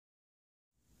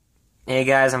Hey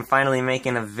guys, I'm finally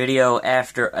making a video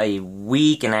after a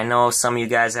week, and I know some of you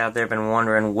guys out there have been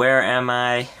wondering, where am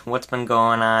I? What's been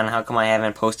going on? How come I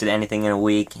haven't posted anything in a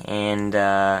week? And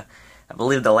I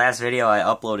believe the last video I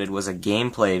uploaded was a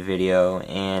gameplay video,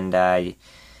 and it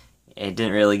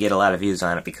didn't really get a lot of views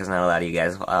on it because not a lot of you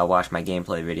guys watch my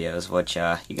gameplay videos, which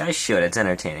you guys should. It's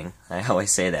entertaining. I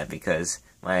always say that because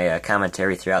my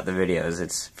commentary throughout the videos,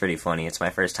 it's pretty funny. It's my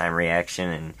first time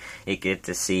reaction, and you get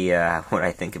to see what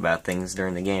I think about things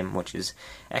during the game, which is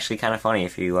actually kind of funny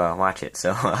if you watch it.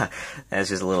 So that's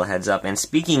just a little heads up. And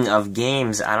speaking of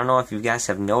games, I don't know if you guys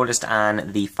have noticed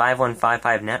on the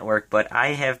 5155 network, but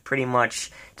I have pretty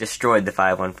much destroyed the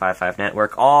 5155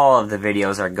 network. All of the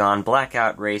videos are gone.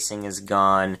 Blackout Racing is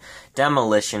gone.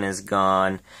 Demolition is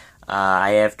gone. I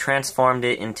have transformed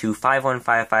it into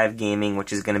 5155 Gaming,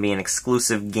 which is going to be an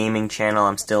exclusive gaming channel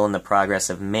I'm still in the progress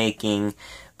of making.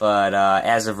 But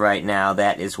as of right now,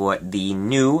 that is what the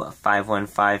new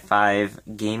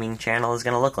 5155 Gaming channel is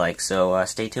going to look like. So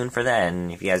stay tuned for that. And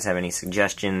if you guys have any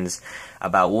suggestions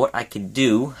about what I could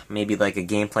do, maybe like a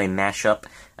gameplay mashup,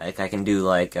 like I can do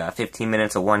like 15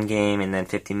 minutes of one game and then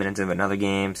 15 minutes of another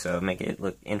game, so make it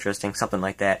look interesting, something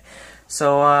like that.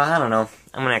 So I don't know.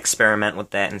 I'm going to experiment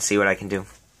with that and see what I can do.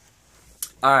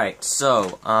 Alright,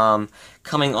 so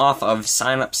coming off of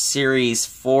Sign Up Series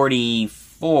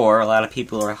 44, a lot of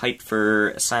people are hyped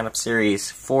for Sign Up Series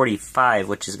 45,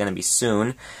 which is going to be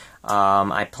soon.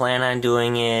 I plan on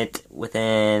doing it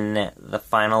within the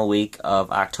final week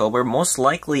of October, most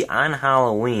likely on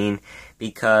Halloween,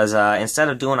 because instead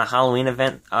of doing a Halloween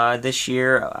event this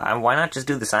year, why not just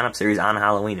do the Sign Up Series on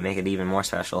Halloween to make it even more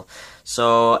special?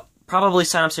 So probably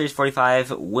Sign Up Series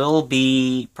 45 will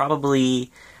be probably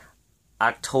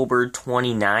October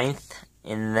 29th,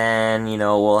 and then, you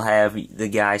know, we'll have the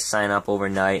guys sign up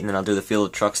overnight, and then I'll do the Field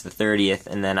of Trucks the 30th,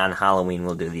 and then on Halloween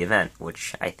we'll do the event,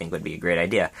 which I think would be a great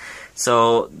idea.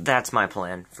 So that's my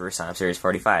plan for Sign Up Series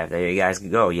 45. There you guys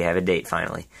go. You have a date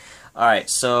finally. Alright,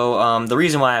 so the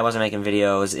reason why I wasn't making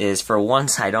videos is, for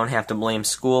once, I don't have to blame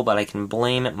school, but I can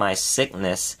blame my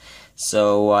sickness.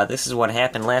 So this is what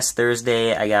happened last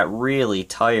Thursday. I got really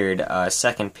tired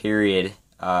second period,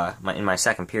 in my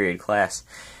second period class.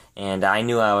 And I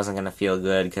knew I wasn't going to feel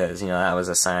good because, you know, that was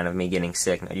a sign of me getting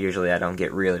sick. Usually I don't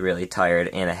get really, really tired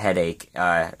and a headache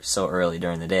so early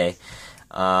during the day.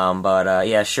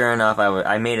 Yeah, sure enough,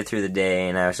 I made it through the day,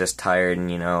 and I was just tired,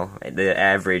 and, you know, the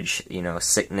average, you know,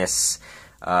 sickness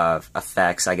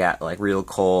effects. I got, like, real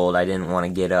cold. I didn't want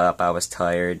to get up. I was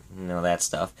tired, you know, that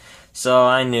stuff. So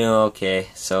I knew, okay,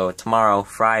 so tomorrow,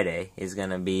 Friday, is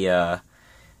going to be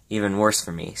even worse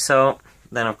for me. So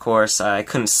then, of course, I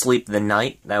couldn't sleep the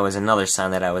night. That was another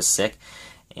sign that I was sick.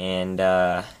 And,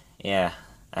 yeah,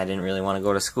 I didn't really want to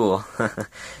go to school.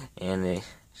 And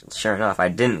sure enough, I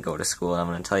didn't go to school. I'm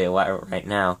going to tell you why right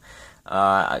now.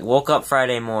 I woke up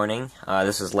Friday morning.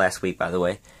 This was last week, by the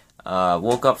way.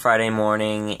 Woke up Friday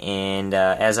morning, and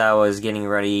as I was getting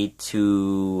ready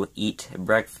to eat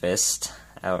breakfast,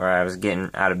 or I was getting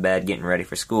out of bed, getting ready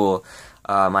for school,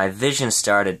 my vision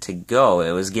started to go.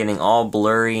 It was getting all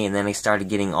blurry, and then it started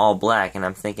getting all black, and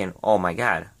I'm thinking, oh my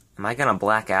god, am I gonna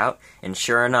black out? And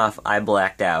sure enough, I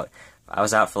blacked out. I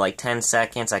was out for like 10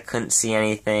 seconds, I couldn't see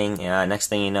anything. Next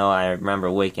thing you know, I remember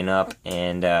waking up,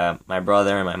 and my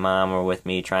brother and my mom were with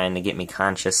me trying to get me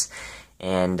conscious,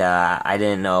 and I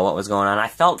didn't know what was going on. I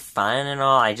felt fine and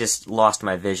all, I just lost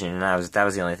my vision, and that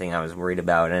was the only thing I was worried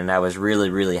about, and I was really,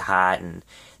 really hot, and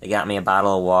they got me a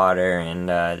bottle of water, and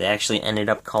they actually ended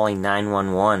up calling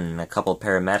 911, and a couple of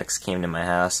paramedics came to my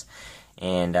house,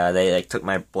 and they like took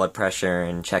my blood pressure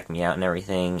and checked me out and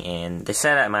everything, and they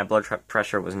said that my blood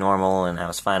pressure was normal and I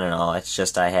was fine and all. It's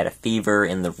just I had a fever,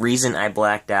 and the reason I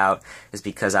blacked out is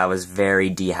because I was very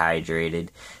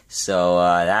dehydrated. So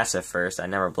that's a first. I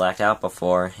never blacked out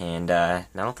before, and I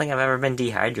don't think I've ever been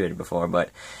dehydrated before, but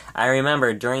I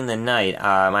remember during the night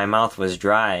my mouth was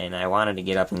dry, and I wanted to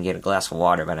get up and get a glass of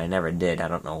water, but I never did. I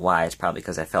don't know why. It's probably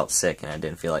because I felt sick and I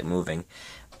didn't feel like moving.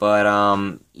 But,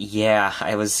 yeah,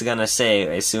 I was gonna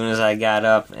say, as soon as I got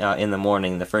up in the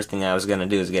morning, the first thing I was gonna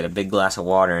do is get a big glass of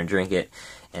water and drink it,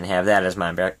 and have that as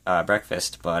my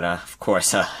breakfast. But, of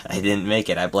course, I didn't make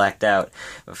it. I blacked out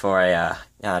before I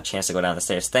got a chance to go down the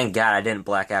stairs. Thank God I didn't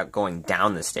black out going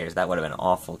down the stairs. That would have been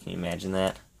awful. Can you imagine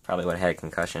that? Probably would have had a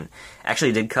concussion.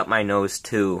 Actually, did cut my nose,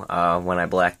 too, when I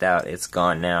blacked out. It's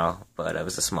gone now, but it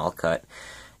was a small cut.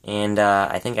 And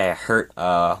I think I hurt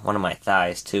one of my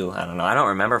thighs, too. I don't know. I don't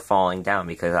remember falling down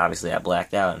because, obviously, I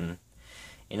blacked out, and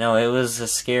you know, it was a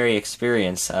scary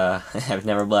experience. I've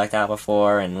never blacked out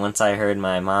before, and once I heard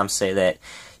my mom say that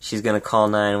she's gonna call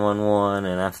 911,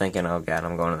 and I'm thinking, oh god,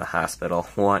 I'm going to the hospital.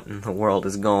 What in the world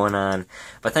is going on?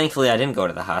 But thankfully I didn't go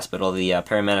to the hospital. The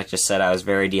paramedic just said I was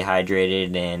very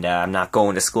dehydrated and I'm not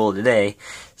going to school today.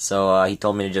 So he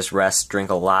told me to just rest, drink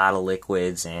a lot of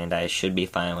liquids, and I should be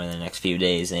fine within the next few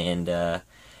days. And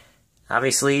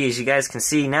obviously, as you guys can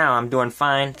see now, I'm doing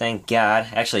fine, thank God.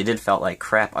 Actually, it did felt like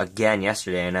crap again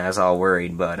yesterday, and I was all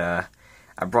worried, but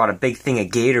I brought a big thing of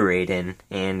Gatorade in,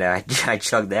 and I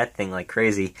chugged that thing like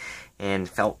crazy, and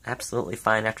felt absolutely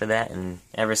fine after that, and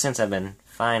ever since I've been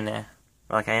fine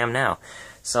like I am now.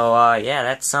 So, yeah,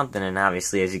 that's something, and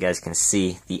obviously, as you guys can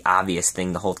see, the obvious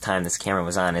thing the whole time this camera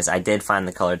was on is I did find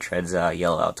the Colored Treads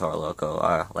Yellow El Toro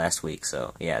Loco last week,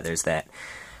 so, yeah, there's that.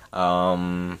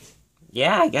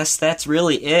 Yeah, I guess that's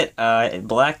really it. It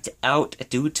blacked out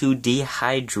due to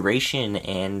dehydration,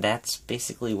 and that's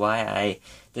basically why I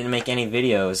didn't make any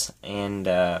videos, and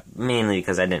mainly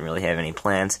because I didn't really have any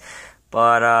plans.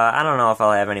 But I don't know if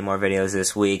I'll have any more videos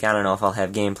this week. I don't know if I'll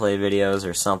have gameplay videos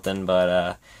or something,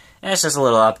 but it's just a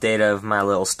little update of my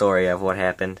little story of what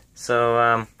happened.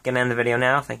 So, gonna end the video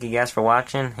now. Thank you guys for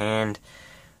watching, and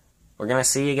we're gonna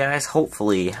see you guys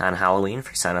hopefully on Halloween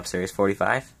for Sign Up Series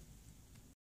 45.